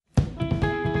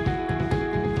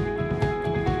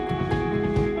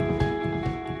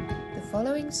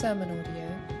sermon audio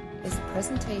is a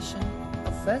presentation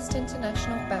of First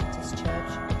International Baptist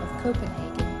Church of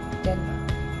Copenhagen,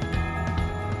 Denmark.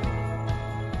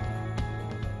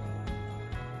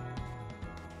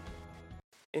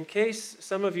 In case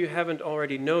some of you haven't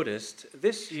already noticed,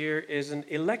 this year is an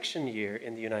election year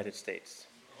in the United States.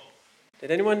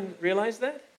 Did anyone realize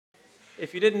that?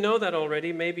 If you didn't know that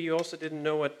already, maybe you also didn't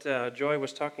know what Joy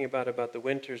was talking about the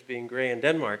winters being gray in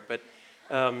Denmark. But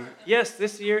yes,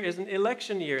 this year is an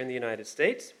election year in the United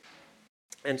States.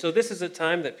 And so this is a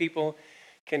time that people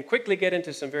can quickly get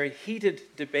into some very heated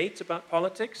debates about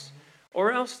politics,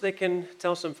 or else they can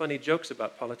tell some funny jokes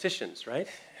about politicians, right?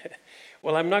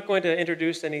 Well, I'm not going to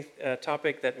introduce any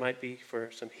topic that might be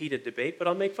for some heated debate, but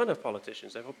I'll make fun of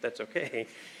politicians. I hope that's okay.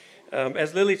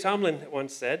 As Lily Tomlin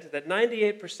once said, that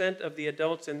 98% of the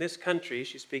adults in this country,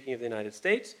 she's speaking of the United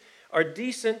States, are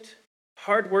decent,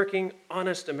 hardworking,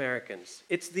 honest Americans.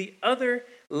 It's the other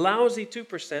lousy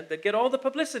 2% that get all the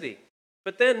publicity.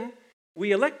 But then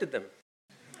we elected them,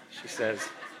 she says.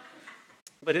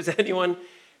 But is anyone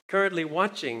currently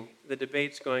watching the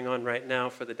debates going on right now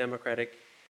for the Democratic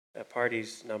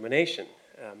Party's nomination?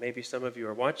 Maybe some of you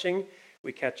are watching.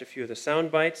 We catch a few of the sound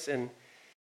bites, and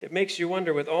it makes you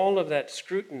wonder, with all of that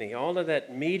scrutiny, all of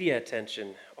that media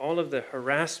attention, all of the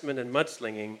harassment and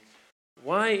mudslinging,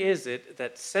 why is it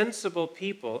that sensible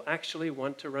people actually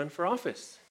want to run for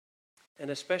office? And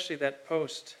especially that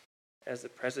post as the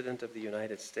President of the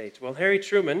United States. Well, Harry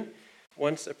Truman,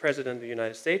 once a President of the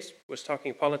United States, was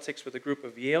talking politics with a group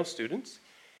of Yale students,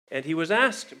 and he was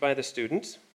asked by the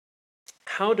students,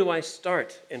 "How do I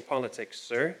start in politics,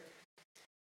 sir?"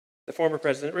 The former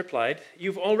president replied,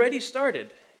 "You've already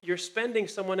started. You're spending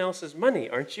someone else's money,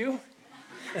 aren't you?"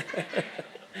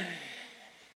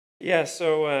 Yeah,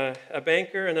 so a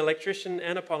banker, an electrician,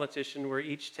 and a politician were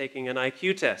each taking an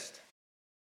IQ test.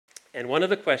 And one of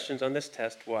the questions on this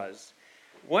test was,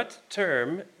 what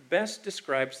term best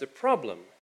describes the problem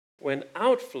when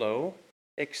outflow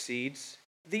exceeds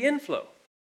the inflow?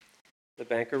 The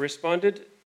banker responded,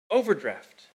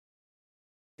 overdraft.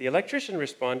 The electrician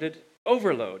responded,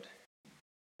 overload.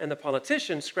 And the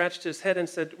politician scratched his head and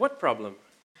said, what problem?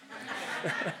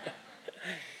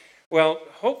 Well,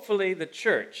 hopefully the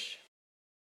church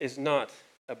is not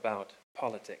about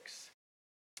politics.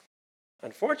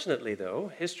 Unfortunately, though,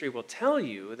 history will tell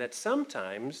you that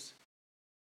sometimes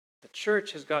the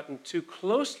church has gotten too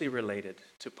closely related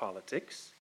to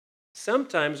politics.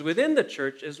 Sometimes within the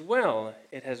church as well,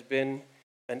 it has been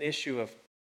an issue of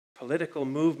political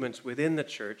movements within the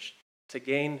church to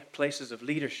gain places of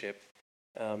leadership.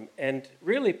 And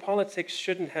really, politics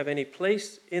shouldn't have any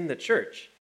place in the church.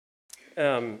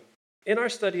 In our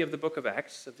study of the book of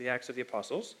Acts, of the Acts of the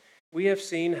Apostles, we have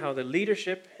seen how the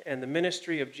leadership and the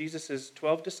ministry of Jesus'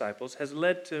 12 disciples has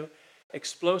led to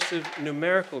explosive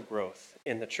numerical growth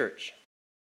in the church.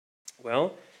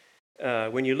 Well,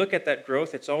 when you look at that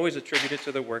growth, it's always attributed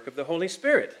to the work of the Holy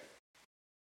Spirit.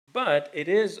 But it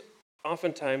is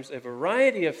oftentimes a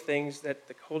variety of things that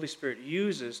the Holy Spirit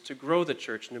uses to grow the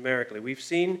church numerically. We've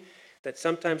seen that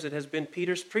sometimes it has been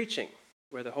Peter's preaching,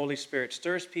 where the Holy Spirit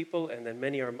stirs people and then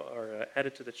many are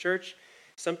added to the church.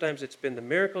 Sometimes it's been the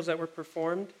miracles that were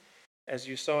performed, as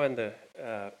you saw in the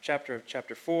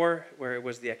chapter 4, where it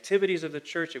was the activities of the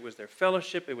church, it was their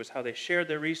fellowship, it was how they shared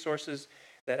their resources,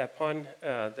 that upon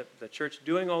the church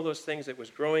doing all those things, it was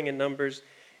growing in numbers.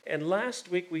 And last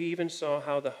week we even saw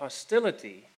how the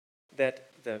hostility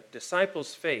that the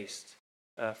disciples faced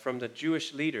from the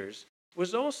Jewish leaders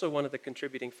was also one of the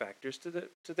contributing factors to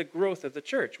the growth of the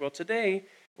church. Well, today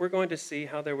we're going to see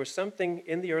how there was something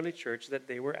in the early church that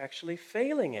they were actually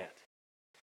failing at.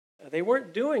 They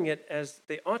weren't doing it as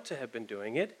they ought to have been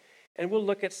doing it, and we'll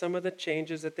look at some of the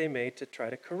changes that they made to try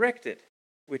to correct it,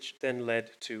 which then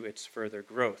led to its further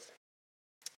growth.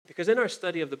 Because in our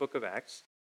study of the book of Acts,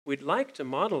 we'd like to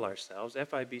model ourselves,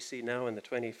 FIBC now in the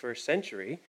 21st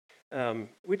century,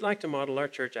 we'd like to model our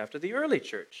church after the early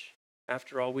church.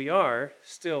 After all, we are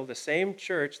still the same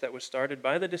church that was started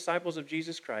by the disciples of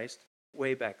Jesus Christ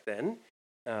way back then,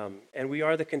 and we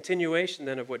are the continuation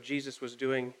then of what Jesus was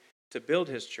doing to build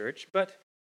his church, but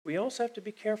we also have to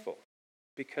be careful,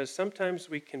 because sometimes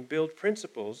we can build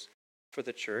principles for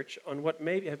the church on what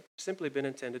may have simply been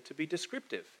intended to be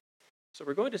descriptive. So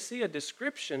we're going to see a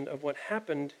description of what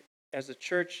happened as the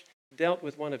church dealt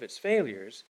with one of its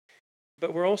failures,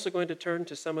 but we're also going to turn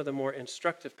to some of the more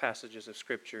instructive passages of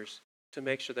scriptures to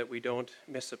make sure that we don't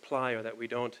misapply or that we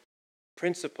don't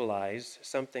principalize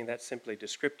something that's simply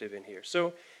descriptive in here.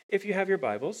 So if you have your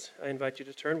Bibles, I invite you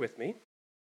to turn with me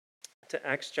to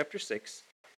Acts chapter 6,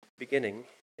 beginning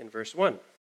in verse 1.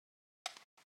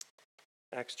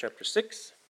 Acts chapter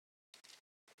 6,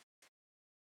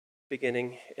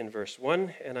 beginning in verse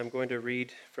 1, and I'm going to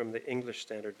read from the English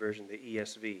Standard Version, the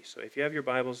ESV. So if you have your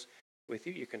Bibles with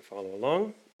you, you can follow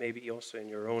along, maybe also in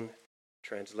your own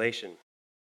translation.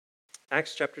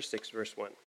 Acts chapter 6, verse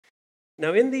 1.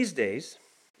 Now in these days,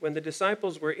 when the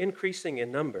disciples were increasing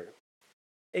in number,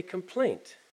 a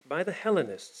complaint by the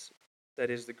Hellenists, that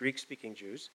is, the Greek-speaking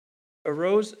Jews,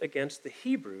 arose against the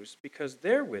Hebrews because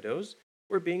their widows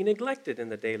were being neglected in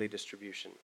the daily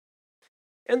distribution.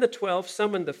 And the 12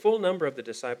 summoned the full number of the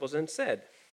disciples and said,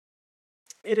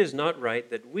 "It is not right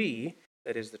that we,"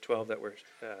 that is, the 12 that were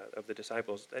of the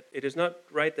disciples, "that it is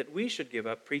not right that we should give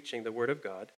up preaching the word of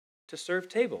God to serve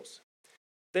tables.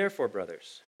 Therefore,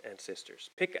 brothers and sisters,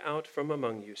 pick out from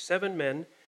among you 7 men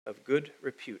of good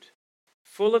repute,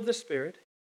 full of the Spirit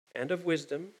and of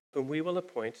wisdom, whom we will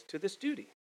appoint to this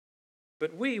duty.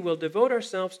 But we will devote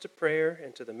ourselves to prayer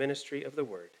and to the ministry of the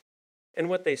word." And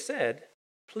what they said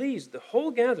pleased the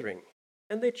whole gathering,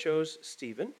 and they chose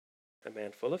Stephen, a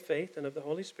man full of faith and of the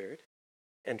Holy Spirit,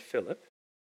 and Philip,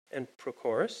 and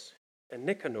Prochorus, and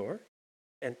Nicanor,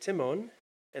 and Timon,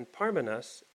 and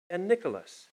Parmenas, and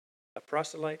Nicholas, a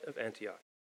proselyte of Antioch.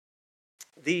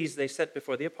 These they set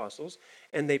before the apostles,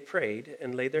 and they prayed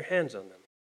and laid their hands on them.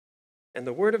 And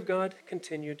the word of God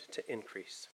continued to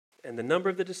increase, and the number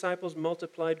of the disciples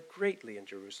multiplied greatly in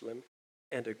Jerusalem,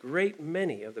 and a great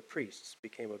many of the priests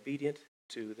became obedient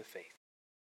to the faith.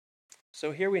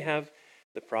 So here we have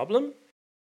the problem,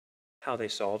 how they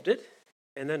solved it,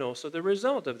 and then also the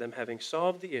result of them having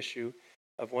solved the issue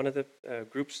of one of the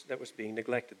groups that was being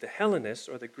neglected. The Hellenists,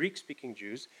 or the Greek-speaking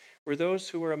Jews, were those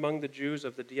who were among the Jews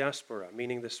of the diaspora,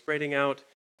 meaning the spreading out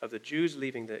of the Jews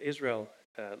leaving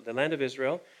the land of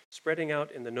Israel, spreading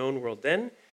out in the known world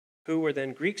then, who were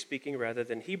then Greek-speaking rather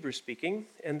than Hebrew-speaking,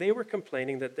 and they were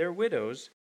complaining that their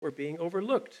widows were being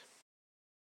overlooked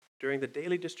during the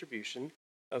daily distribution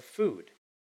of food.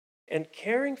 And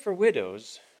caring for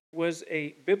widows was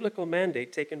a biblical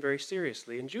mandate taken very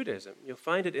seriously in Judaism. You'll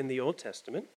find it in the Old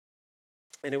Testament,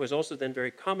 and it was also then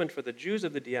very common for the Jews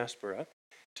of the diaspora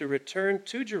to return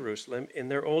to Jerusalem in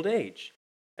their old age.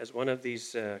 As one of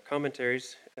these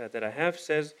commentaries that I have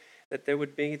says, that there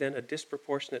would be then a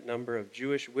disproportionate number of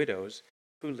Jewish widows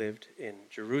who lived in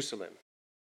Jerusalem.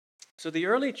 So the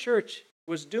early church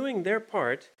was doing their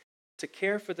part to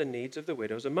care for the needs of the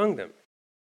widows among them.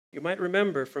 You might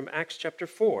remember from Acts chapter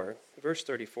 4, verse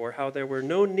 34, how there were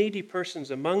no needy persons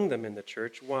among them in the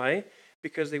church. Why?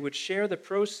 Because they would share the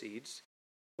proceeds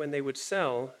when they would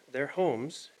sell their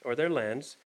homes or their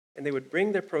lands, and they would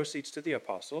bring their proceeds to the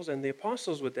apostles, and the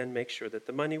apostles would then make sure that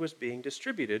the money was being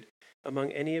distributed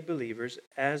among any believers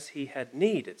as he had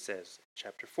need, it says,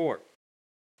 chapter 4.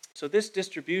 So this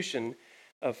distribution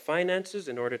of finances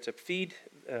in order to feed,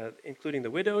 including the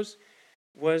widows,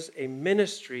 was a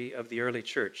ministry of the early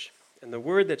church. And the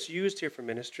word that's used here for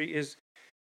ministry is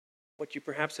what you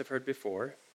perhaps have heard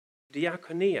before,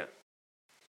 diakonia.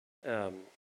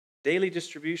 Daily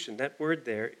distribution, that word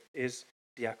there is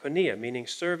diakonia, meaning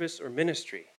service or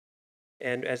ministry.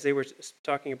 And as they were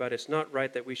talking about, it's not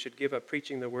right that we should give up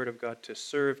preaching the word of God to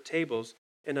serve tables,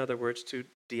 in other words, to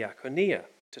diakonia,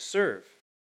 to serve.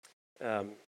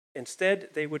 Instead,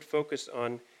 they would focus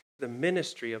on the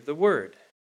ministry of the word,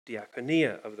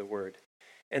 diakonia of the word.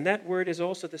 And that word is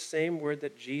also the same word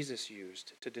that Jesus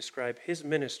used to describe his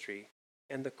ministry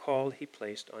and the call he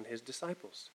placed on his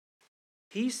disciples.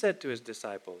 He said to his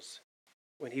disciples,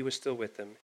 when he was still with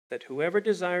them, that whoever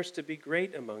desires to be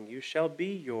great among you shall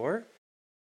be your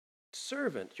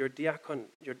servant, your diakon,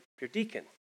 your deacon.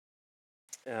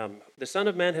 The Son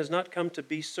of Man has not come to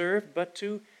be served, but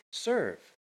to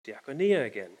serve, diakonia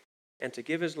again, and to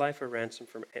give his life a ransom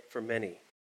for many.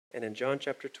 And in John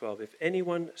chapter 12, if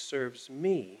anyone serves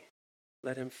me,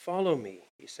 let him follow me,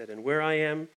 he said, and where I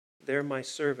am, there my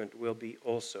servant will be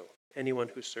also. Anyone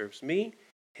who serves me,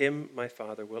 him my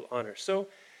Father will honor. So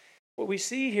what we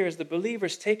see here is the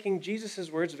believers taking Jesus'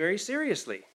 words very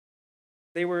seriously.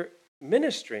 They were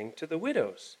ministering to the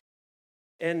widows.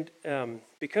 And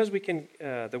because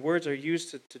the words are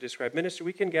used to describe ministry,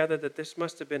 we can gather that this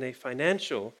must have been a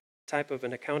financial type of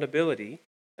an accountability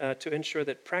to ensure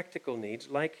that practical needs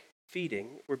like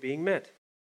feeding were being met.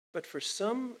 But for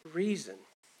some reason,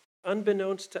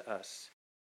 unbeknownst to us,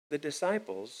 the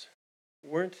disciples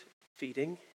weren't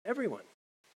feeding everyone.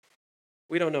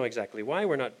 We don't know exactly why.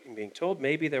 We're not being told.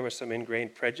 Maybe there was some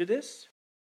ingrained prejudice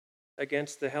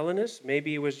against the Hellenists.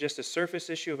 Maybe it was just a surface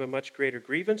issue of a much greater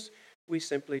grievance. We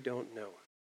simply don't know.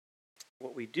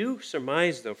 What we do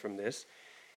surmise, though, from this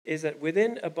is that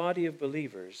within a body of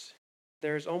believers,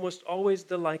 there is almost always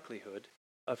the likelihood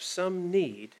of some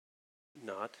need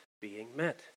not being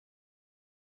met.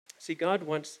 See, God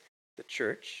wants the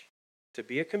church to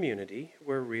be a community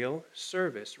where real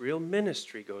service, real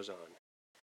ministry goes on.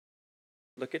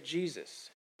 Look at Jesus,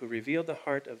 who revealed the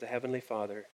heart of the Heavenly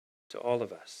Father to all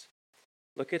of us.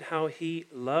 Look at how he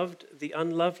loved the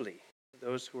unlovely,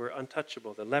 those who were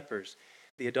untouchable, the lepers,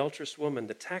 the adulterous woman,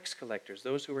 the tax collectors,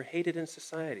 those who were hated in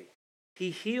society.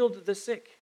 He healed the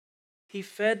sick. He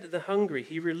fed the hungry.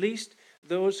 He released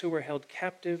those who were held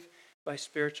captive by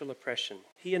spiritual oppression.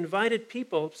 He invited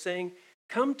people saying,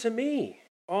 "Come to me,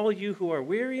 all you who are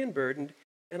weary and burdened,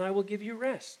 and I will give you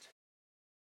rest."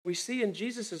 We see in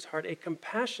Jesus' heart a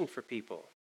compassion for people,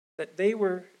 that they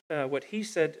were, what he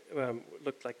said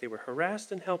looked like they were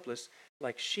harassed and helpless,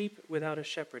 like sheep without a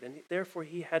shepherd, and therefore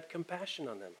he had compassion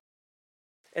on them.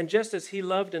 And just as he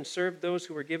loved and served those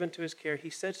who were given to his care, he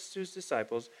said to his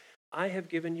disciples, "I have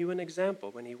given you an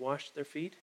example," when he washed their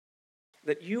feet,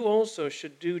 "that you also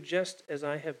should do just as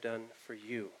I have done for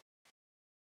you."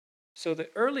 So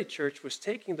the early church was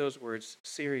taking those words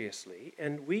seriously,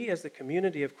 and we as the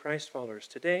community of Christ followers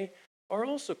today are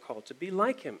also called to be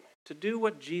like him, to do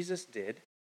what Jesus did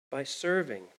by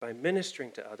serving, by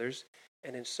ministering to others,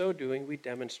 and in so doing we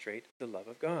demonstrate the love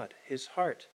of God, his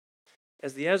heart.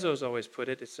 As the Ezos always put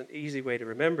it, it's an easy way to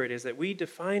remember it, is that we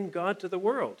define God to the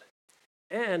world,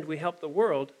 and we help the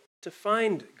world to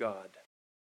find God.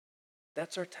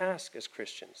 That's our task as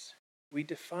Christians. We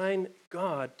define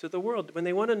God to the world. When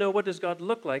they want to know what does God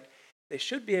look like, they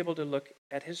should be able to look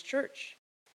at his church.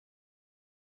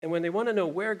 And when they want to know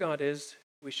where God is,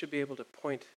 we should be able to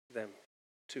point them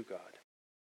to God.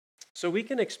 So we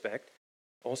can expect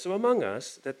also among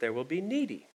us that there will be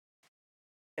needy.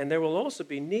 And there will also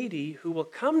be needy who will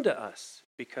come to us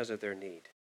because of their need.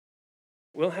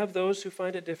 We'll have those who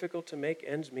find it difficult to make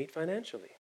ends meet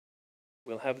financially.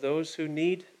 We'll have those who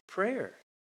need prayer,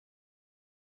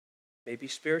 maybe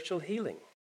spiritual healing.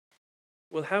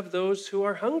 We'll have those who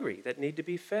are hungry that need to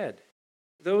be fed,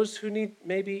 those who need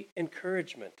maybe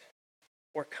encouragement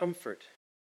or comfort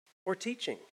or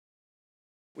teaching.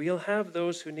 We'll have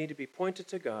those who need to be pointed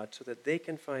to God so that they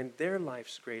can find their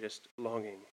life's greatest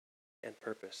longing and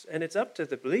purpose. And it's up to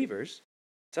the believers,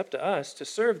 it's up to us to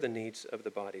serve the needs of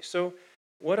the body. So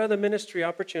what are the ministry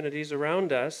opportunities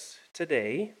around us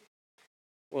today?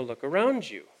 Well, look around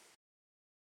you.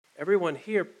 Everyone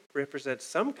here represents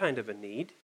some kind of a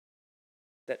need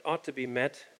that ought to be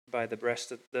met by the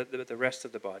rest of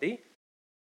the body.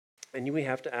 And we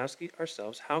have to ask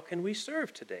ourselves, how can we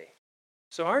serve today?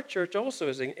 So our church also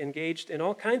is engaged in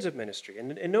all kinds of ministry,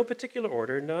 and in no particular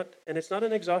order, and it's not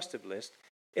an exhaustive list.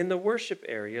 In the worship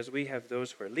areas, we have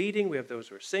those who are leading, we have those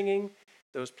who are singing,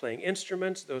 those playing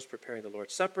instruments, those preparing the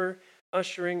Lord's Supper,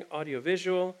 ushering,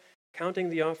 audiovisual, counting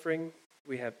the offering.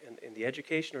 We have in the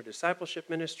education or discipleship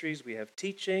ministries, we have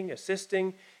teaching,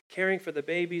 assisting, caring for the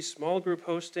babies, small group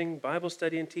hosting, Bible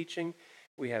study and teaching.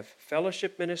 We have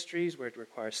fellowship ministries where it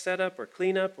requires setup or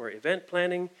cleanup or event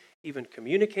planning, even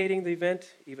communicating the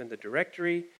event, even the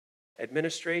directory,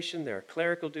 administration. There are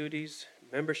clerical duties,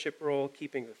 membership role,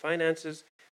 keeping the finances,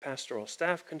 pastoral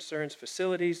staff concerns,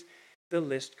 facilities. The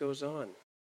list goes on.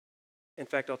 In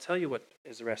fact, I'll tell you what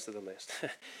is the rest of the list.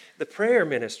 The prayer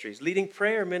ministries, leading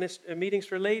prayer meetings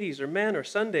for ladies or men or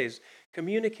Sundays,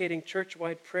 communicating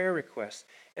church-wide prayer requests.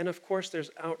 And of course, there's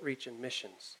outreach and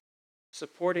missions,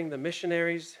 supporting the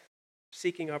missionaries,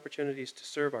 seeking opportunities to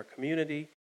serve our community.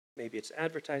 Maybe it's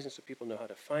advertising so people know how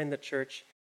to find the church,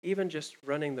 even just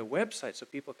running the website so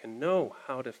people can know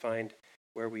how to find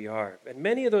where we are. And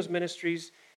many of those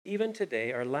ministries, even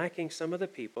today, are lacking some of the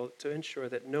people to ensure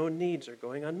that no needs are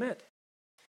going unmet.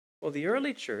 Well, the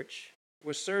early church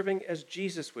was serving as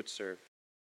Jesus would serve.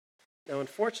 Now,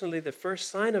 unfortunately, the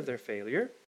first sign of their failure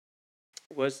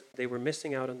was they were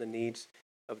missing out on the needs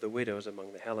of the widows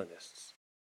among the Hellenists.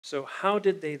 So how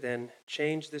did they then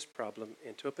change this problem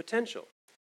into a potential?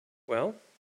 Well,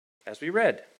 as we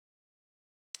read,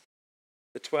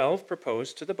 the 12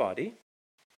 proposed to the body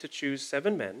to choose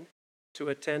 7 men to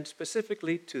attend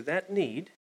specifically to that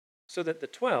need so that the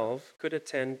 12 could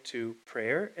attend to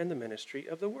prayer and the ministry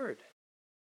of the word.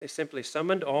 They simply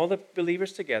summoned all the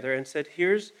believers together and said,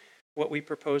 here's what we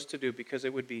propose to do, because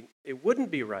it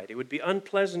wouldn't be right, it would be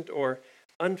unpleasant or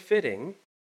unfitting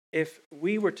if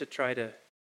we were to try to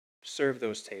serve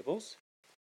those tables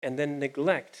and then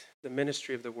neglect the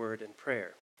ministry of the word and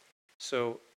prayer.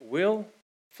 So we'll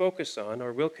focus on,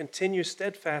 or we'll continue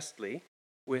steadfastly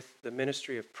with the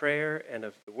ministry of prayer and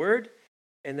of the word,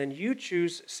 and then you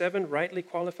choose 7 rightly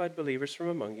qualified believers from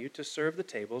among you to serve the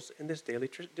tables in this daily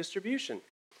distribution.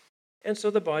 And so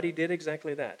the body did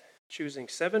exactly that, choosing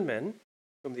 7 men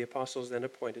whom the apostles then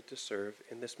appointed to serve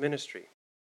in this ministry.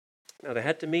 Now, they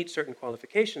had to meet certain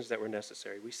qualifications that were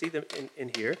necessary. We see them in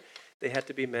here. they had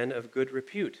to be men of good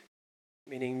repute,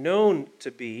 meaning known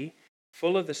to be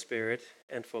full of the Spirit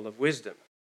and full of wisdom.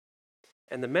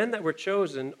 And the men that were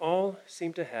chosen all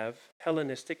seem to have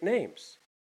Hellenistic names.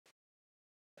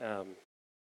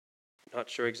 Not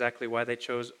sure exactly why they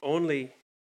chose only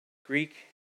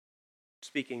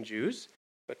Greek-speaking Jews,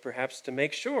 but perhaps to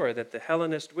make sure that the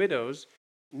Hellenist widows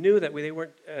knew that they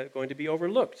weren't going to be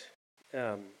overlooked.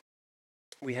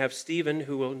 We have Stephen,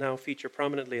 who will now feature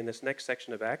prominently in this next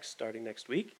section of Acts, starting next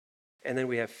week. And then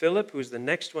we have Philip, who's the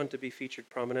next one to be featured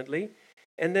prominently.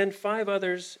 And then 5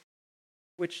 others,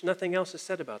 which nothing else is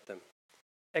said about them,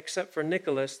 except for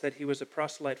Nicholas, that he was a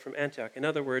proselyte from Antioch. In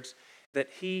other words, that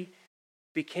he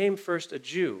became first a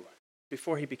Jew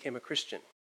before he became a Christian.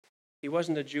 He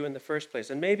wasn't a Jew in the first place.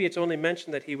 And maybe it's only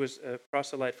mentioned that he was a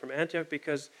proselyte from Antioch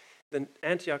because then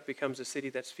Antioch becomes a city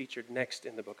that's featured next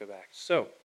in the book of Acts. So,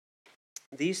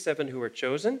 these 7 who were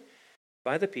chosen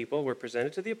by the people were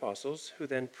presented to the apostles, who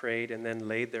then prayed and then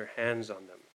laid their hands on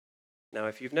them. Now,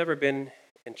 if you've never been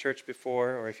in church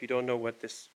before, or if you don't know what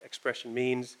this expression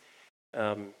means,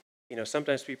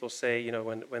 sometimes people say,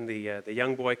 when the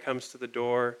young boy comes to the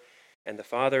door and the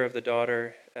father of the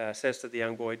daughter says to the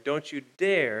young boy, "Don't you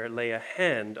dare lay a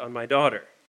hand on my daughter,"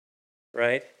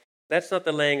 right? That's not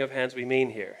the laying of hands we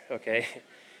mean here, okay?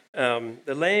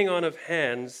 The laying on of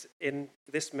hands in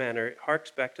this manner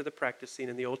harks back to the practice seen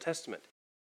in the Old Testament.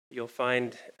 You'll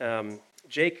find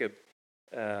Jacob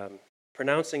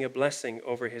pronouncing a blessing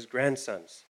over his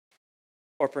grandsons.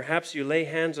 Or perhaps you lay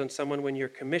hands on someone when you're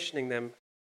commissioning them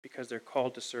because they're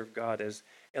called to serve God, as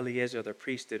Eleazar the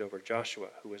priest did over Joshua,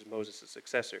 who was Moses'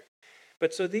 successor.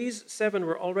 But so these 7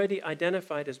 were already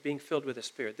identified as being filled with the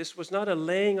Spirit. This was not a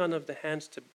laying on of the hands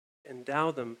to endow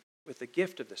them with the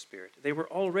gift of the Spirit. They were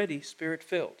already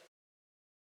Spirit-filled.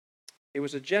 It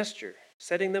was a gesture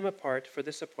setting them apart for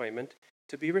this appointment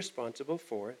to be responsible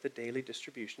for the daily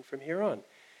distribution from here on.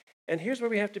 And here's where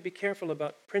we have to be careful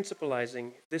about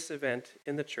principalizing this event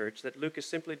in the church that Luke is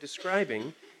simply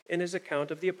describing in his account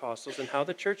of the apostles and how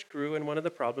the church grew and one of the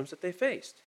problems that they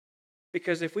faced.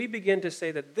 Because if we begin to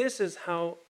say that this is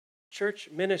how church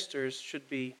ministers should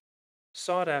be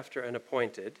sought after and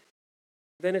appointed,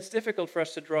 then it's difficult for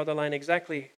us to draw the line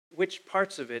exactly which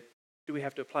parts of it do we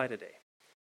have to apply today.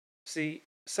 See,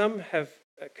 some have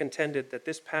contended that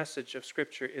this passage of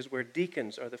Scripture is where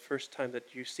deacons are the first time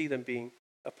that you see them being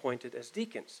appointed as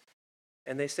deacons.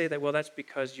 And they say that, well, that's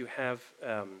because you have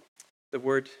the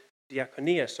word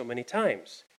diakonia so many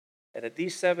times, and that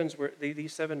these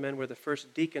 7 men were the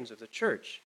first deacons of the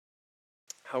church.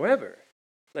 However,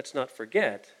 let's not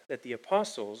forget that the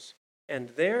apostles and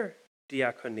their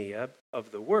diakonia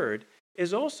of the word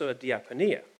is also a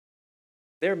diakonia.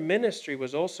 Their ministry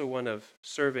was also one of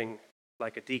serving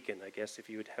like a deacon, I guess, if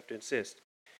you would have to insist.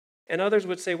 And others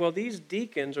would say, well, these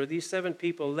deacons or these 7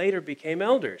 people later became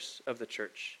elders of the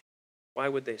church. Why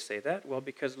would they say that? Well,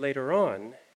 because later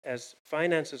on, as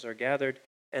finances are gathered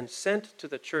and sent to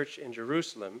the church in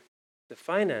Jerusalem, the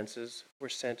finances were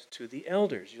sent to the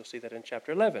elders. You'll see that in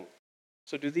chapter 11.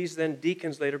 So do these then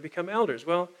deacons later become elders?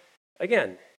 Well,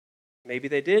 again, maybe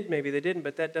they did, maybe they didn't,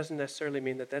 but that doesn't necessarily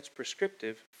mean that that's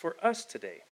prescriptive for us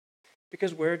today.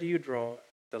 Because where do you draw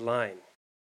the line?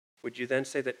 Would you then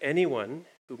say that anyone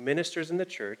who ministers in the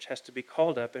church has to be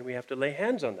called up and we have to lay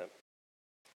hands on them?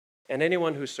 And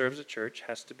anyone who serves a church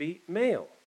has to be male.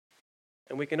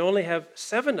 And we can only have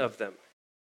 7 of them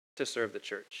to serve the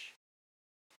church.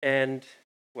 And,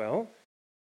 well,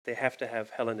 they have to have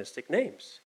Hellenistic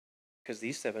names, because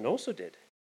these 7 also did.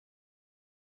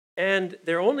 And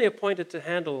they're only appointed to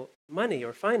handle money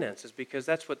or finances, because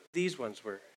that's what these ones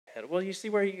were. Well, you see,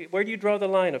 where do you draw the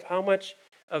line of how much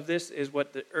of this is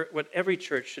what every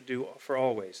church should do for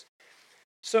always?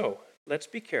 So let's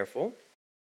be careful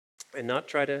and not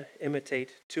try to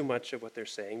imitate too much of what they're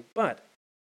saying. But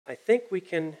I think we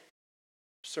can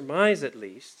surmise at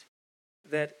least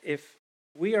that if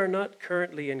we are not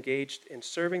currently engaged in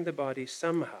serving the body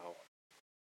somehow,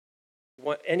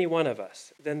 any one of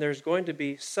us, then there's going to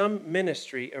be some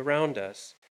ministry around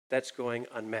us that's going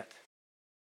unmet.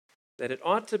 That it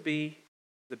ought to be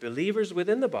the believers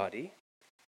within the body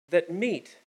that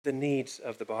meet the needs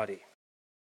of the body.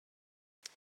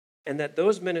 And that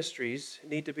those ministries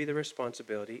need to be the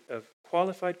responsibility of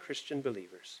qualified Christian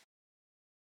believers.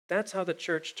 That's how the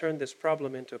church turned this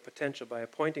problem into a potential, by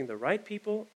appointing the right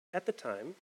people at the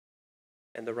time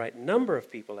and the right number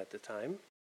of people at the time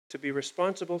to be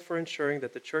responsible for ensuring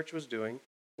that the church was doing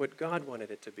what God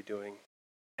wanted it to be doing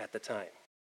at the time.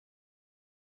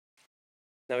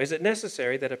 Now, is it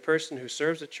necessary that a person who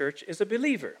serves a church is a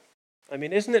believer? I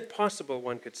mean, isn't it possible,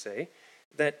 one could say,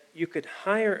 that you could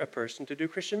hire a person to do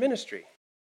Christian ministry?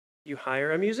 you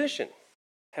hire a musician,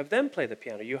 have them play the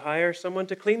piano. You hire someone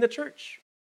to clean the church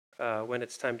when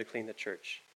it's time to clean the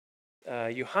church.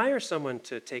 You hire someone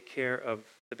to take care of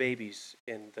the babies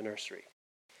in the nursery.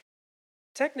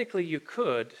 Technically, you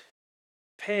could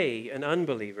pay an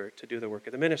unbeliever to do the work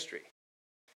of the ministry.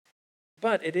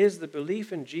 But it is the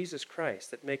belief in Jesus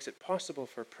Christ that makes it possible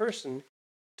for a person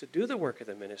to do the work of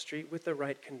the ministry with the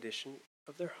right condition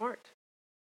of their heart.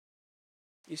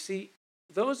 You see,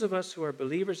 those of us who are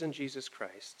believers in Jesus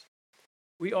Christ,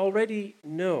 we already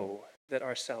know that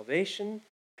our salvation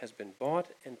has been bought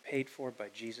and paid for by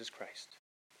Jesus Christ.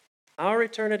 Our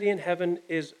eternity in heaven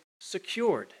is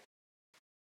secured,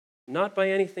 not by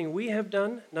anything we have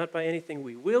done, not by anything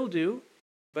we will do,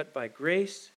 but by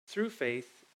grace through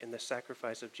faith in the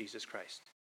sacrifice of Jesus Christ.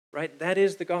 Right? That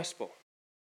is the gospel.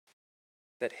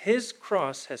 That his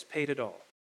cross has paid it all.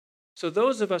 So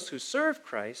those of us who serve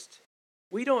Christ,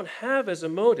 we don't have as a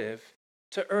motive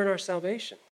to earn our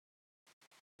salvation.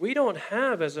 We don't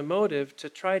have as a motive to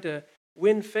try to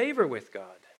win favor with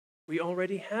God. We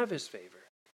already have his favor.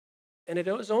 And it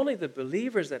is only the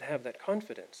believers that have that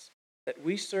confidence that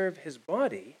we serve his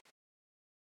body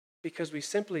because we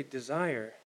simply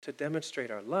desire to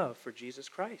demonstrate our love for Jesus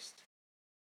Christ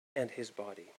and his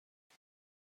body.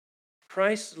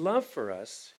 Christ's love for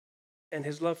us and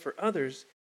his love for others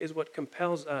is what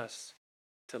compels us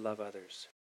to love others.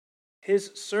 His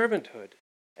servanthood,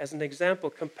 as an example,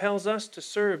 compels us to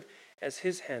serve as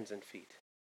his hands and feet.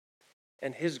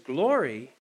 And his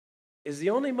glory is the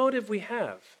only motive we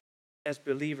have as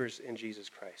believers in Jesus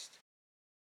Christ.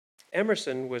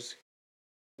 Emerson was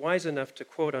wise enough to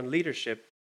quote on leadership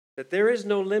that there is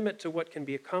no limit to what can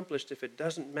be accomplished if it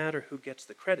doesn't matter who gets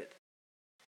the credit.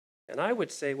 And I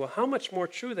would say, well, how much more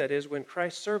true that is when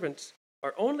Christ's servants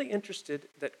are only interested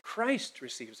that Christ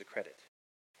receives the credit.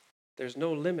 There's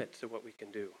no limit to what we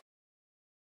can do.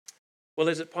 Well,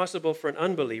 is it possible for an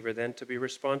unbeliever then to be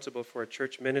responsible for a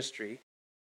church ministry?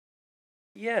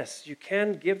 Yes, you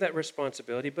can give that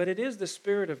responsibility, but it is the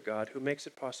Spirit of God who makes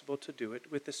it possible to do it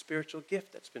with the spiritual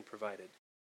gift that's been provided.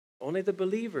 Only the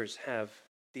believers have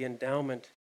the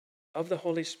endowment of the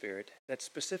Holy Spirit that's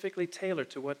specifically tailored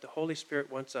to what the Holy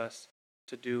Spirit wants us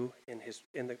to do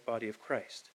in the body of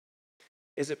Christ.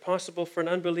 Is it possible for an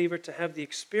unbeliever to have the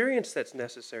experience that's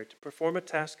necessary to perform a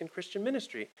task in Christian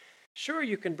ministry? Sure,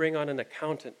 you can bring on an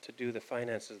accountant to do the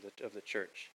finances of the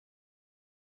church.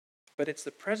 But it's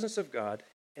the presence of God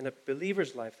in a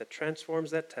believer's life that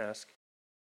transforms that task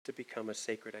to become a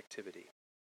sacred activity.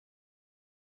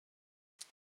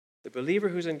 The believer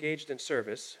who's engaged in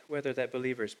service, whether that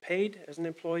believer is paid as an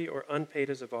employee or unpaid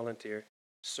as a volunteer,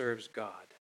 serves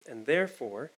God. And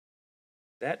therefore,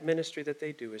 that ministry that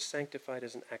they do is sanctified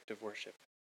as an act of worship.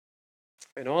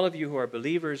 And all of you who are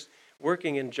believers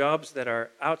working in jobs that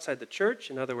are outside the church,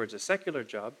 in other words, a secular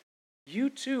job, you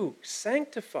too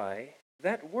sanctify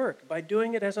that work by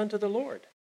doing it as unto the Lord.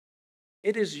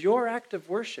 It is your act of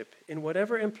worship in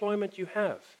whatever employment you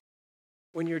have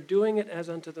when you're doing it as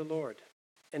unto the Lord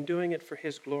and doing it for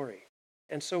his glory.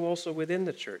 And so also within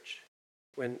the church,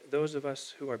 when those of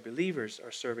us who are believers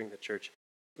are serving the church.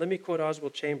 Let me quote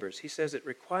Oswald Chambers. He says, it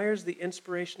requires the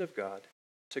inspiration of God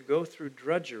to go through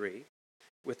drudgery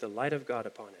with the light of God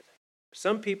upon it.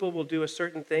 Some people will do a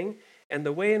certain thing, and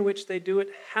the way in which they do it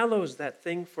hallows that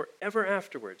thing forever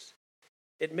afterwards.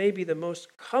 It may be the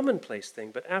most commonplace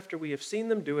thing, but after we have seen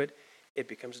them do it, it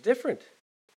becomes different.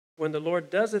 When the Lord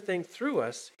does a thing through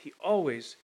us, he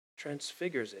always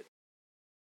transfigures it.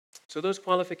 So those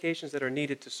qualifications that are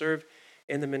needed to serve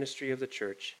in the ministry of the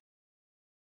church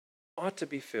ought to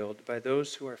be filled by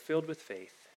those who are filled with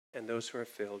faith and those who are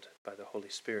filled by the Holy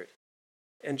Spirit.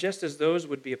 And just as those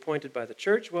would be appointed by the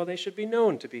church, well, they should be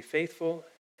known to be faithful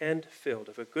and filled,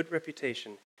 of a good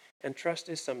reputation. And trust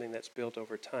is something that's built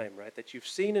over time, right? That you've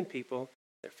seen in people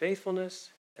their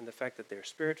faithfulness and the fact that they're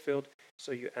spirit-filled,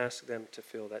 so you ask them to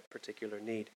fill that particular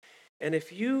need. And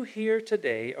if you here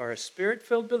today are a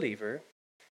spirit-filled believer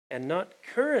and not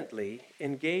currently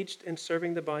engaged in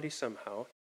serving the body somehow,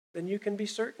 then you can be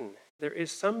certain there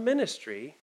is some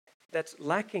ministry that's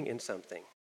lacking in something.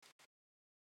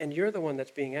 And you're the one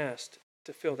that's being asked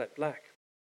to fill that lack.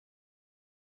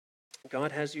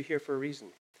 God has you here for a reason.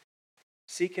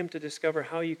 Seek him to discover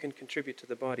how you can contribute to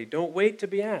the body. Don't wait to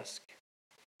be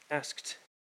asked,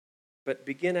 but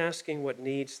begin asking what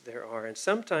needs there are. And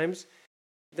sometimes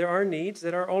there are needs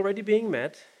that are already being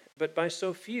met, but by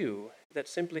so few that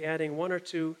simply adding one or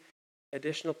two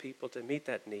additional people to meet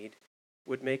that need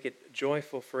would make it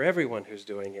joyful for everyone who's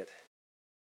doing it.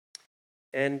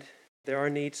 And there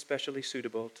are needs specially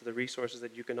suitable to the resources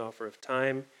that you can offer of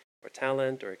time or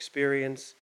talent or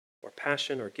experience or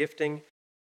passion or gifting.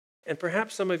 And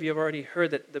perhaps some of you have already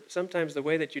heard that sometimes the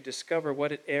way that you discover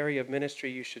what area of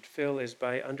ministry you should fill is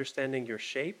by understanding your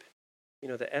shape. You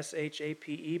know, the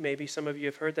SHAPE. Maybe some of you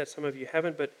have heard that, some of you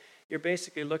haven't, but you're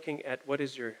basically looking at what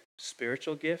is your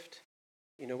spiritual gift.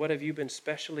 You know, what have you been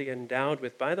specially endowed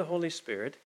with by the Holy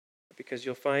Spirit? Because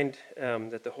you'll find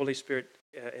that the Holy Spirit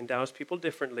endows people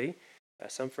differently,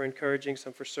 some for encouraging,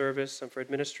 some for service, some for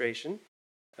administration.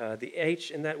 The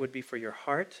H in that would be for your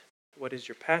heart. What is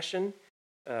your passion?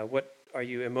 What are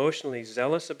you emotionally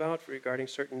zealous about regarding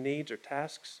certain needs or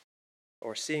tasks,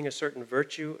 or seeing a certain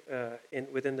virtue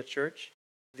within the church?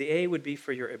 The A would be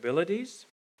for your abilities.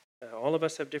 All of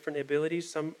us have different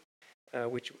abilities, some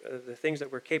the things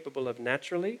that we're capable of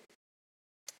naturally,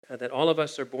 that all of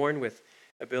us are born with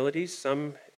abilities.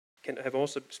 Some have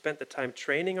also spent the time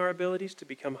training our abilities to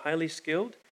become highly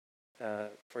skilled.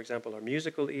 For example, our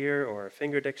musical ear or our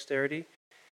finger dexterity.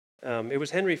 It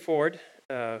was Henry Ford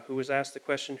who was asked the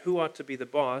question, who ought to be the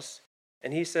boss?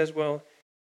 And he says, well,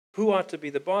 who ought to be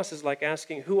the boss is like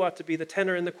asking who ought to be the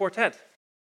tenor in the quartet.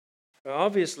 Well,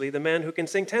 obviously, the man who can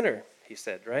sing tenor, he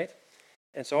said, right?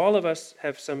 And so all of us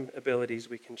have some abilities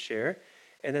we can share.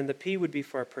 And then the P would be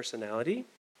for our personality,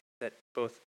 that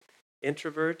both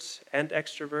introverts and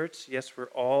extroverts, yes, we're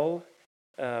all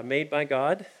made by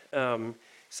God.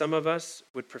 Some of us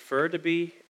would prefer to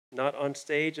be not on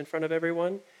stage in front of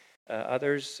everyone.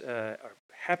 Others are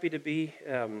happy to be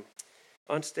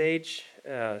on stage,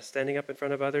 standing up in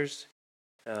front of others.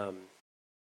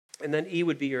 And then E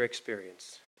would be your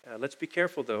experience. Let's be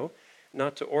careful, though,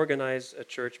 not to organize a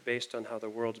church based on how the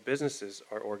world's businesses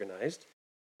are organized.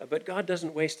 But God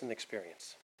doesn't waste an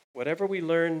experience. Whatever we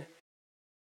learn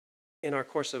in our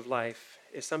course of life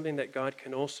is something that God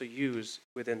can also use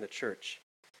within the church.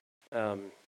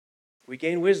 We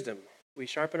gain wisdom. We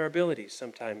sharpen our abilities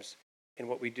sometimes in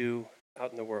what we do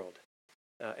out in the world.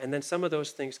 And then some of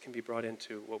those things can be brought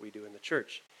into what we do in the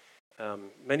church.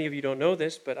 Many of you don't know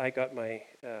this, but I got my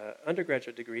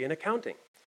undergraduate degree in accounting.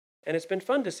 And it's been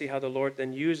fun to see how the Lord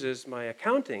then uses my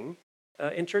accounting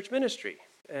in church ministry.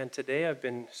 And today I've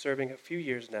been serving a few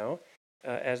years now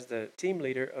as the team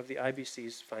leader of the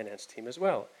IBC's finance team as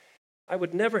well. I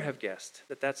would never have guessed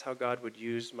that that's how God would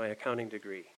use my accounting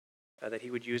degree, that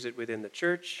he would use it within the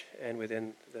church and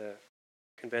within the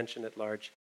convention at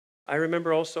large. I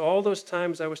remember also all those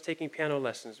times I was taking piano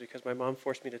lessons because my mom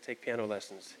forced me to take piano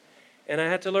lessons. And I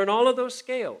had to learn all of those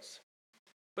scales.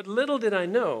 But little did I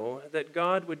know that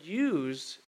God would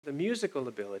use the musical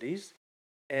abilities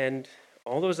and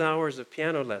all those hours of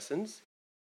piano lessons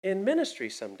in ministry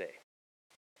someday.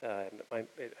 I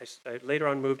later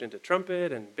on moved into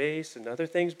trumpet and bass and other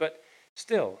things, but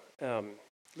still,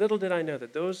 little did I know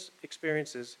that those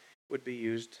experiences would be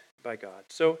used by God.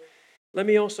 So let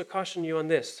me also caution you on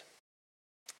this,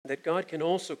 that God can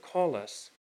also call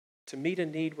us to meet a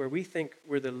need where we think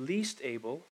we're the least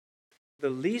able, the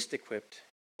least equipped,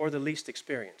 or the least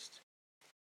experienced,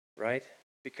 right?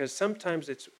 Because sometimes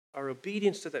it's our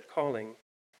obedience to that calling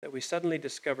that we suddenly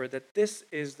discover that this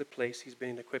is the place he's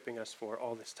been equipping us for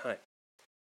all this time.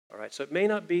 All right, so it may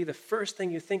not be the first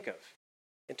thing you think of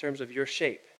in terms of your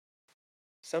shape.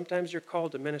 Sometimes you're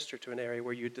called to minister to an area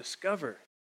where you discover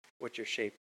what your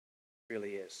shape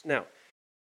really is. Now,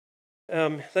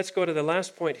 let's go to the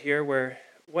last point here, where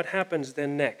what happens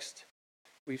then next?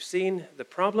 We've seen the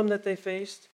problem that they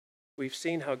faced. We've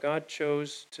seen how God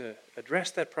chose to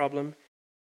address that problem.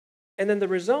 And then the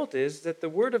result is that the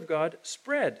word of God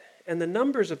spread, and the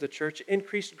numbers of the church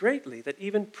increased greatly, that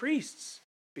even priests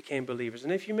became believers.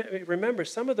 And if you remember,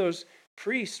 some of those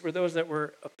priests were those that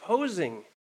were opposing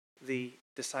the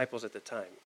disciples at the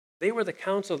time. They were the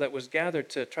council that was gathered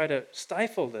to try to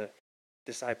stifle the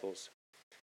disciples.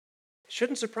 It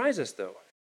shouldn't surprise us, though,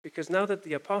 because now that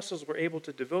the apostles were able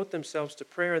to devote themselves to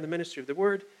prayer and the ministry of the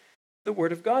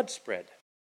word of God spread.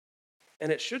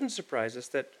 And it shouldn't surprise us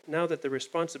that now that the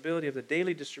responsibility of the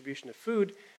daily distribution of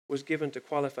food was given to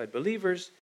qualified believers,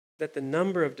 that the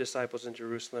number of disciples in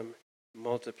Jerusalem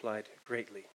multiplied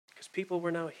greatly. Because people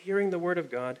were now hearing the word of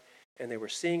God, and they were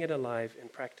seeing it alive in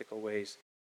practical ways.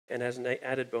 And as an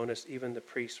added bonus, even the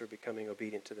priests were becoming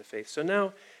obedient to the faith. So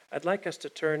now I'd like us to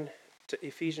turn to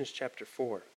Ephesians chapter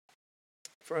 4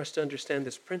 for us to understand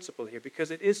this principle here,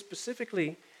 because it is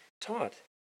specifically taught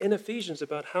in Ephesians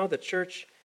about how the church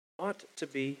ought to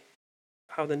be,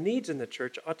 how the needs in the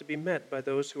church ought to be met by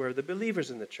those who are the believers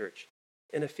in the church.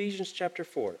 In Ephesians chapter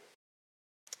 4,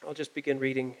 I'll just begin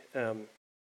reading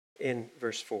in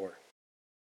verse 4.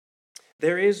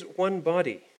 There is one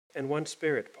body and one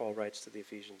spirit, Paul writes to the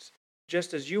Ephesians,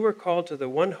 just as you were called to the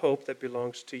one hope that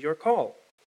belongs to your call.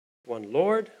 One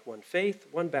Lord, one faith,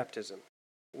 one baptism,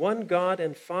 one God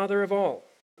and Father of all,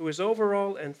 who is over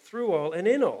all and through all and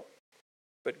in all.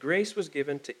 But grace was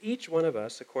given to each one of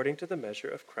us according to the measure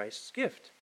of Christ's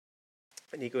gift.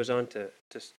 And he goes on to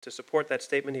support that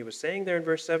statement he was saying there in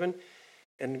verse 7,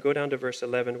 and go down to verse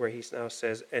 11 where he now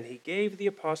says, "And he gave the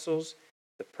apostles,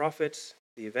 the prophets,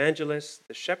 the evangelists,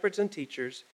 the shepherds and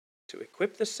teachers to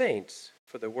equip the saints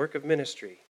for the work of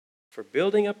ministry, for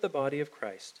building up the body of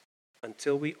Christ,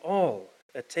 until we all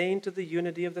attain to the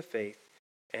unity of the faith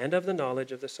and of the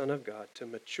knowledge of the Son of God, to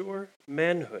mature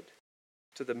manhood,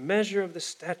 to the measure of the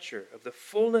stature of the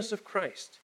fullness of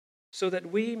Christ, so that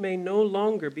we may no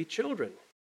longer be children,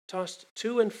 tossed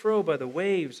to and fro by the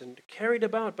waves and carried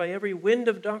about by every wind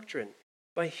of doctrine,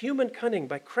 by human cunning,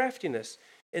 by craftiness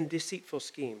and deceitful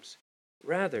schemes.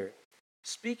 Rather,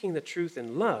 speaking the truth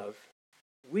in love,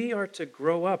 we are to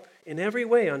grow up in every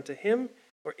way unto him,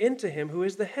 or into him who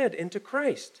is the head, into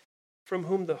Christ, from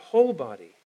whom the whole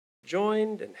body,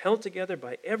 joined and held together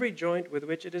by every joint with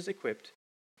which it is equipped,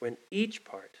 when each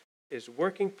part is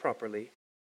working properly,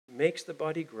 makes the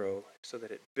body grow so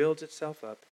that it builds itself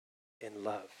up in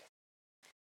love."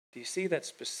 Do you see that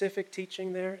specific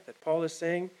teaching there that Paul is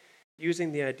saying,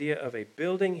 using the idea of a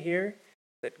building here,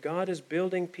 that God is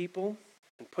building people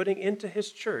and putting into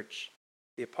his church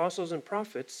the apostles and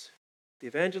prophets, the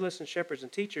evangelists and shepherds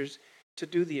and teachers, to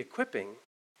do the equipping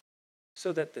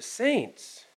so that the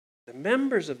saints, the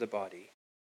members of the body,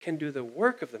 can do the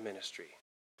work of the ministry.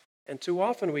 And too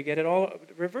often we get it all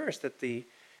reversed, that the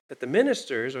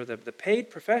ministers or the paid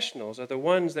professionals are the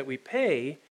ones that we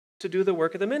pay to do the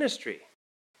work of the ministry.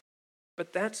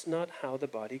 But that's not how the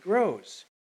body grows.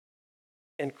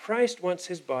 And Christ wants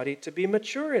his body to be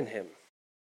mature in him,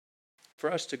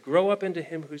 for us to grow up into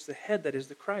him who's the head, that is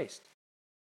the Christ,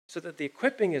 so that the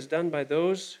equipping is done by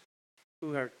those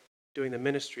who are doing the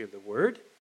ministry of the word,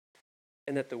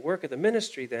 and that the work of the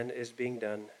ministry then is being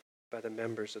done by the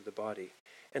members of the body.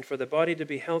 And for the body to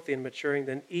be healthy and maturing,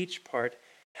 then each part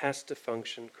has to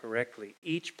function correctly.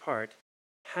 Each part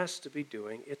has to be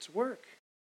doing its work.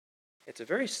 It's a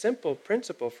very simple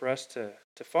principle for us to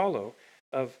follow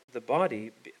of the body,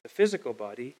 the physical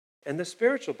body, and the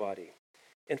spiritual body.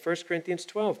 In 1 Corinthians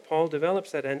 12, Paul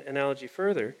develops that analogy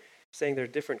further, saying there are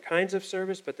different kinds of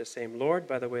service, but the same Lord.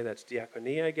 By the way, that's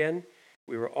diakonia again.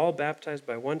 We were all baptized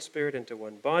by one Spirit into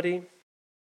one body.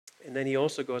 And then he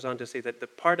also goes on to say that the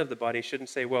part of the body shouldn't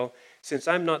say, well, since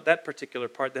I'm not that particular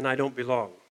part, then I don't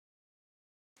belong.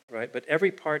 Right? But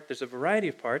every part, there's a variety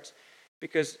of parts,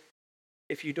 because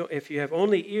if you have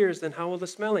only ears, then how will the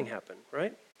smelling happen,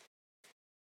 right?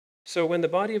 So when the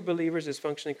body of believers is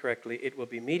functioning correctly, it will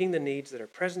be meeting the needs that are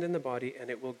present in the body, and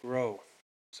it will grow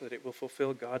so that it will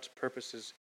fulfill God's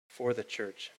purposes for the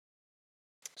church.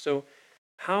 So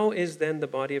how is then the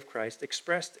body of Christ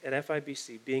expressed at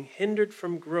FIBC being hindered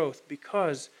from growth?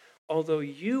 Because although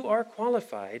you are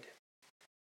qualified,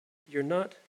 you're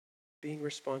not being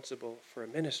responsible for a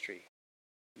ministry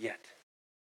yet.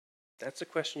 That's a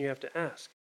question you have to ask.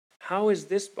 How is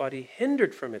this body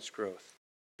hindered from its growth?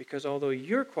 Because although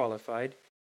you're qualified,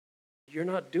 you're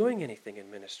not doing anything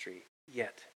in ministry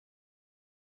yet.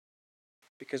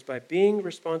 Because by being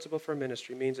responsible for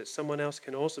ministry means that someone else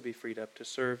can also be freed up to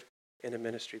serve in a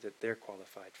ministry that they're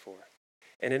qualified for.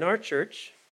 And in our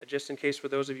church, just in case for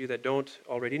those of you that don't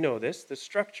already know this, the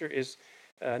structure is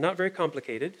not very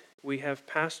complicated. We have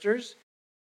pastors,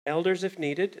 elders if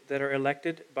needed, that are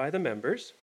elected by the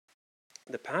members.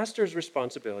 The pastor's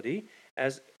responsibility,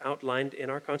 as outlined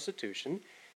in our Constitution,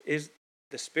 is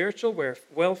the spiritual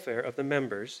welfare of the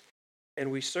members,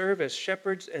 and we serve as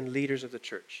shepherds and leaders of the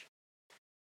church.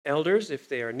 Elders, if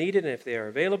they are needed and if they are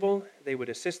available, they would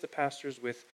assist the pastors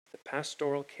with the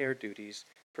pastoral care duties,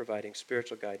 providing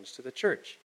spiritual guidance to the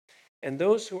church. And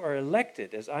those who are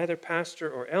elected as either pastor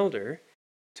or elder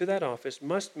to that office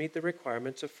must meet the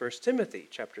requirements of 1 Timothy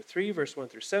chapter 3, verse 1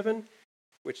 through 7,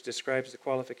 which describes the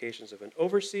qualifications of an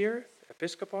overseer,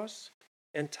 episkopos,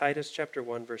 and Titus chapter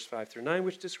 1, verse 5 through 9,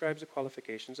 which describes the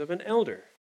qualifications of an elder,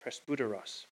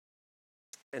 presbyteros.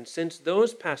 And since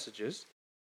those passages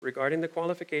regarding the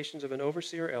qualifications of an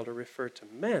overseer or elder refer to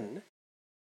men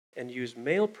and use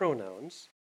male pronouns,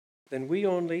 then we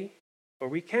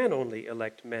can only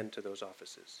elect men to those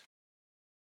offices.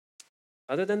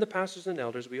 Other than the pastors and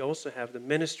elders, we also have the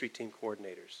ministry team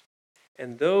coordinators.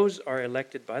 And those are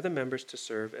elected by the members to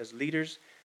serve as leaders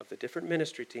of the different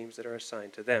ministry teams that are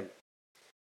assigned to them.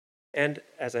 And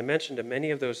as I mentioned to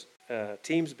many of those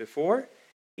teams before,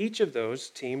 each of those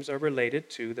teams are related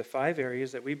to the 5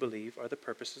 areas that we believe are the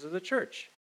purposes of the church: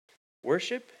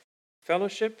 worship,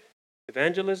 fellowship,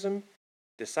 evangelism,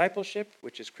 discipleship,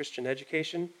 which is Christian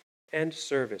education, and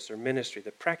service or ministry,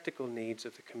 the practical needs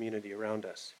of the community around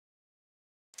us.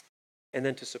 And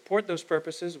then to support those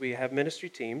purposes, we have ministry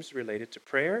teams related to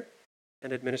prayer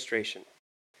and administration.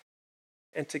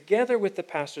 And together with the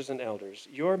pastors and elders,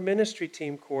 your ministry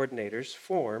team coordinators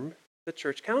form the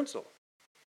church council.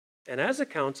 And as a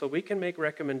council, we can make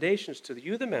recommendations to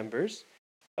you, the members,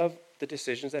 of the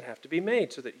decisions that have to be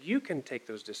made so that you can take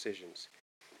those decisions.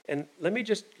 And let me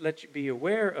just let you be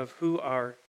aware of who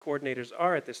our coordinators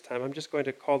are at this time. I'm just going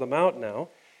to call them out now,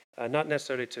 not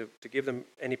necessarily to give them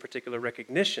any particular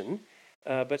recognition,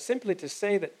 but simply to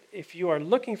say that if you are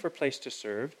looking for a place to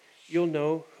serve, you'll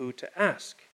know who to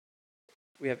ask.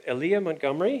 We have Elia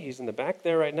Montgomery. He's in the back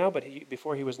there right now, but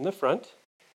before he was in the front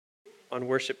on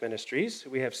worship ministries.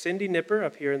 We have Cindy Nipper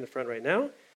up here in the front right now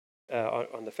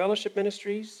on the fellowship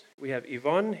ministries. We have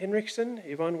Yvonne Henriksen.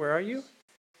 Yvonne, where are you?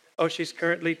 Oh, she's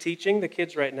currently teaching the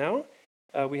kids right now.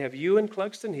 We have Ewan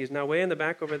Clugston. He's now way in the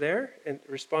back over there and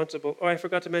responsible. Oh, I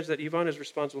forgot to mention that Yvonne is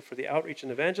responsible for the outreach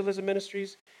and evangelism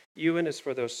ministries. Ewan is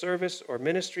for those service or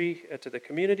ministry to the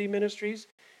community ministries.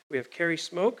 We have Carrie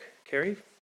Smoke. Carrie,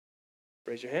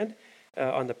 raise your hand.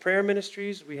 On the prayer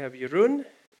ministries, we have Jeroen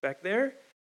back there.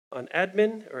 On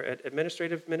admin or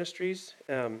administrative ministries.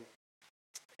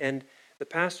 And the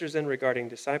pastors then regarding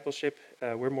discipleship,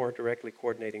 we're more directly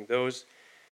coordinating those.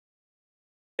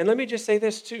 And let me just say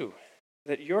this too,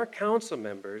 that your council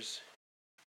members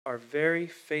are very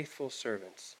faithful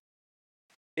servants.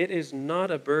 It is not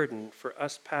a burden for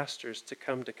us pastors to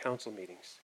come to council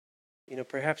meetings. You know,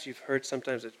 perhaps you've heard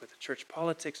sometimes that with the church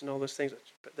politics and all those things,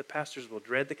 the pastors will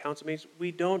dread the council meetings.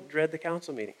 We don't dread the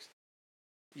council meetings.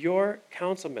 Your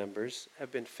council members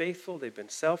have been faithful. They've been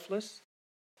selfless.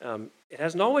 It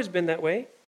hasn't always been that way,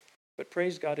 but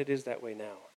praise God, it is that way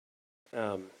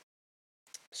now.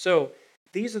 So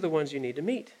these are the ones you need to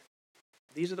meet.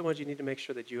 These are the ones you need to make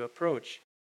sure that you approach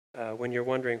when you're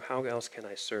wondering, how else can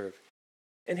I serve?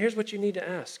 And here's what you need to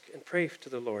ask and pray to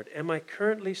the Lord. Am I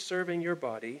currently serving your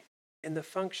body in the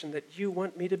function that you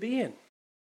want me to be in?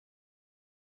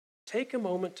 Take a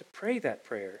moment to pray that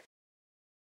prayer.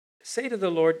 Say to the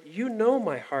Lord, you know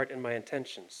my heart and my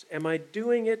intentions. Am I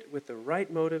doing it with the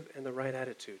right motive and the right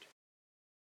attitude?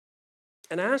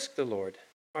 And ask the Lord,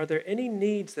 are there any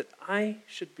needs that I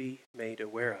should be made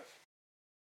aware of?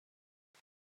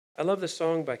 I love the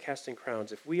song by Casting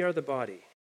Crowns, If We Are the Body,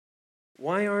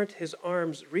 why aren't his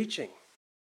arms reaching?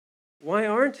 Why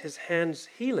aren't his hands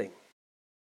healing?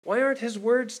 Why aren't his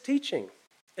words teaching?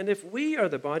 And if we are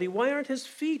the body, why aren't his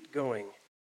feet going?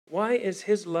 Why is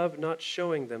his love not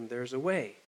showing them there's a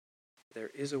way? There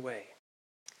is a way.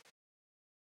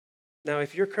 Now,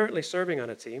 if you're currently serving on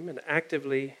a team and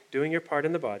actively doing your part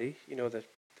in the body, you know, the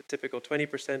typical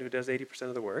 20% who does 80%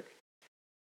 of the work,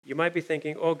 you might be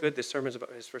thinking, oh, good, this sermon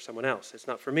is for someone else. It's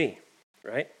not for me,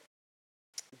 right?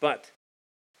 But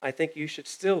I think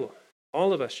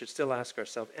all of us should still ask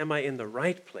ourselves, am I in the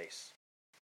right place?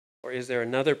 Or is there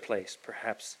another place,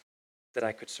 perhaps, that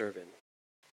I could serve in?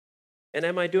 And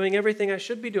am I doing everything I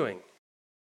should be doing?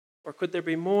 Or could there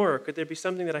be more? Or could there be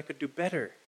something that I could do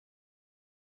better?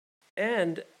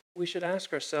 And we should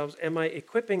ask ourselves, am I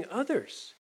equipping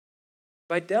others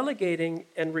by delegating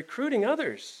and recruiting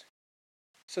others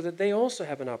so that they also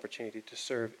have an opportunity to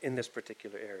serve in this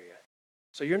particular area?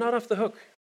 So you're not off the hook,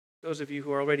 those of you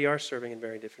who already are serving in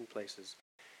very different places.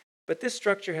 But this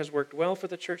structure has worked well for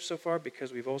the church so far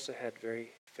because we've also had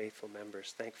very faithful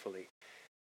members, thankfully.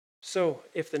 So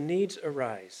if the needs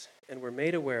arise and we're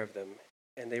made aware of them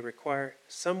and they require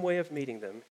some way of meeting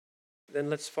them, then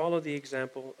let's follow the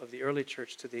example of the early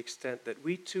church to the extent that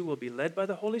we too will be led by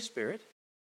the Holy Spirit.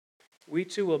 We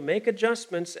too will make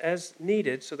adjustments as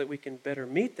needed so that we can better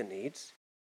meet the needs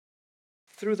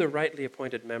through the rightly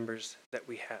appointed members that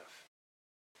we have.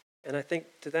 And I think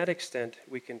to that extent,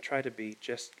 we can try to be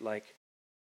just like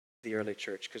the early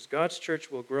church, because God's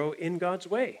church will grow in God's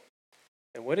way.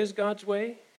 And what is God's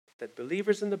way? That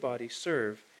believers in the body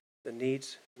serve the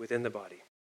needs within the body.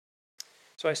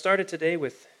 So I started today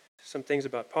with some things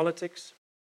about politics.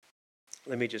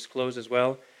 Let me just close as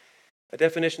well. A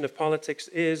definition of politics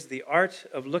is the art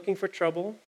of looking for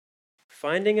trouble,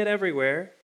 finding it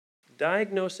everywhere,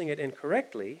 diagnosing it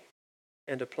incorrectly,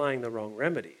 and applying the wrong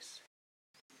remedies.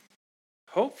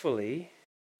 Hopefully,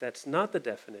 that's not the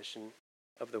definition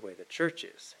of the way the church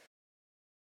is.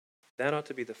 That ought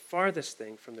to be the farthest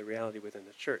thing from the reality within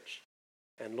the church.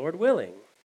 And Lord willing,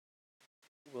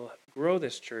 we'll grow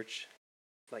this church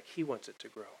like He wants it to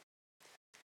grow.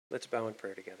 Let's bow in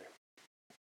prayer together.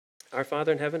 Our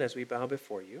Father in heaven, as we bow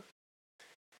before you,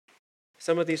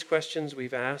 some of these questions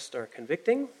we've asked are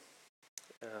convicting.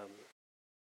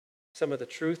 Some of the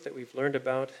truth that we've learned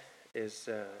about is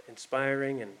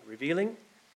inspiring and revealing.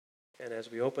 And as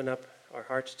we open up our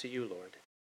hearts to you, Lord,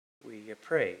 we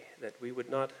pray that we would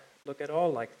not look at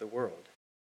all like the world,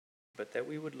 but that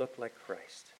we would look like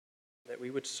Christ, that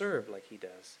we would serve like he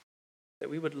does, that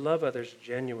we would love others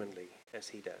genuinely as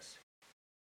he does.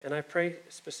 And I pray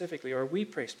specifically, or we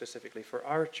pray specifically, for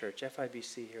our church,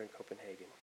 FIBC here in Copenhagen.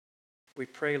 We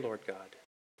pray, Lord God,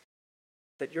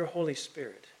 that your Holy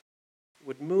Spirit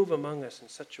would move among us in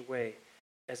such a way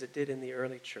as it did in the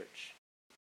early church,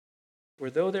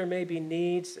 where though there may be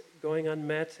needs going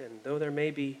unmet and though there may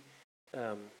be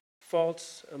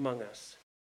faults among us,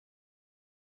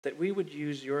 that we would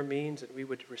use your means and we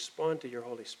would respond to your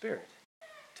Holy Spirit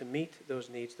to meet those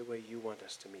needs the way you want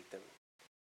us to meet them.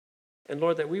 And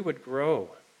Lord, that we would grow,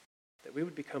 that we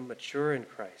would become mature in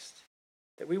Christ,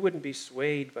 that we wouldn't be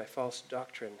swayed by false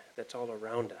doctrine that's all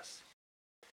around us.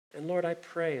 And Lord, I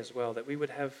pray as well that we would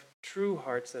have true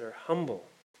hearts that are humble,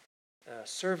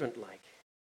 servant-like,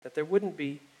 that there wouldn't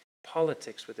be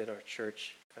politics within our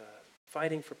church,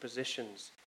 fighting for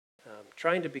positions,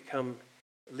 trying to become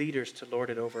leaders to lord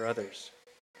it over others,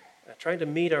 trying to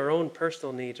meet our own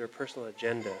personal needs or personal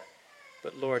agenda.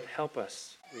 But Lord, help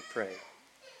us, we pray,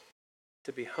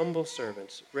 to be humble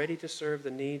servants, ready to serve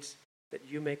the needs that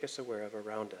you make us aware of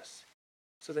around us,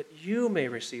 so that you may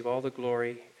receive all the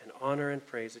glory and honor and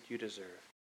praise that you deserve.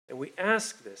 And we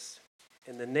ask this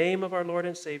in the name of our Lord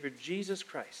and Savior, Jesus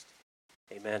Christ.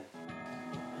 Amen.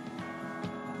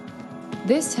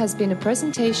 This has been a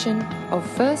presentation of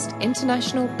First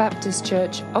International Baptist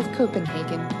Church of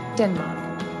Copenhagen, Denmark.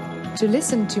 To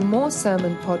listen to more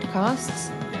sermon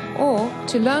podcasts or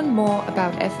to learn more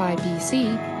about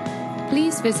FIBC,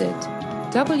 please visit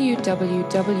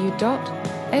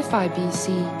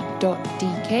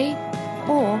www.fibc.dk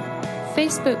or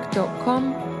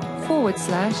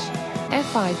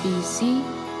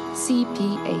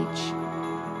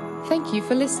facebook.com/FIBCCPH. Thank you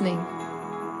for listening.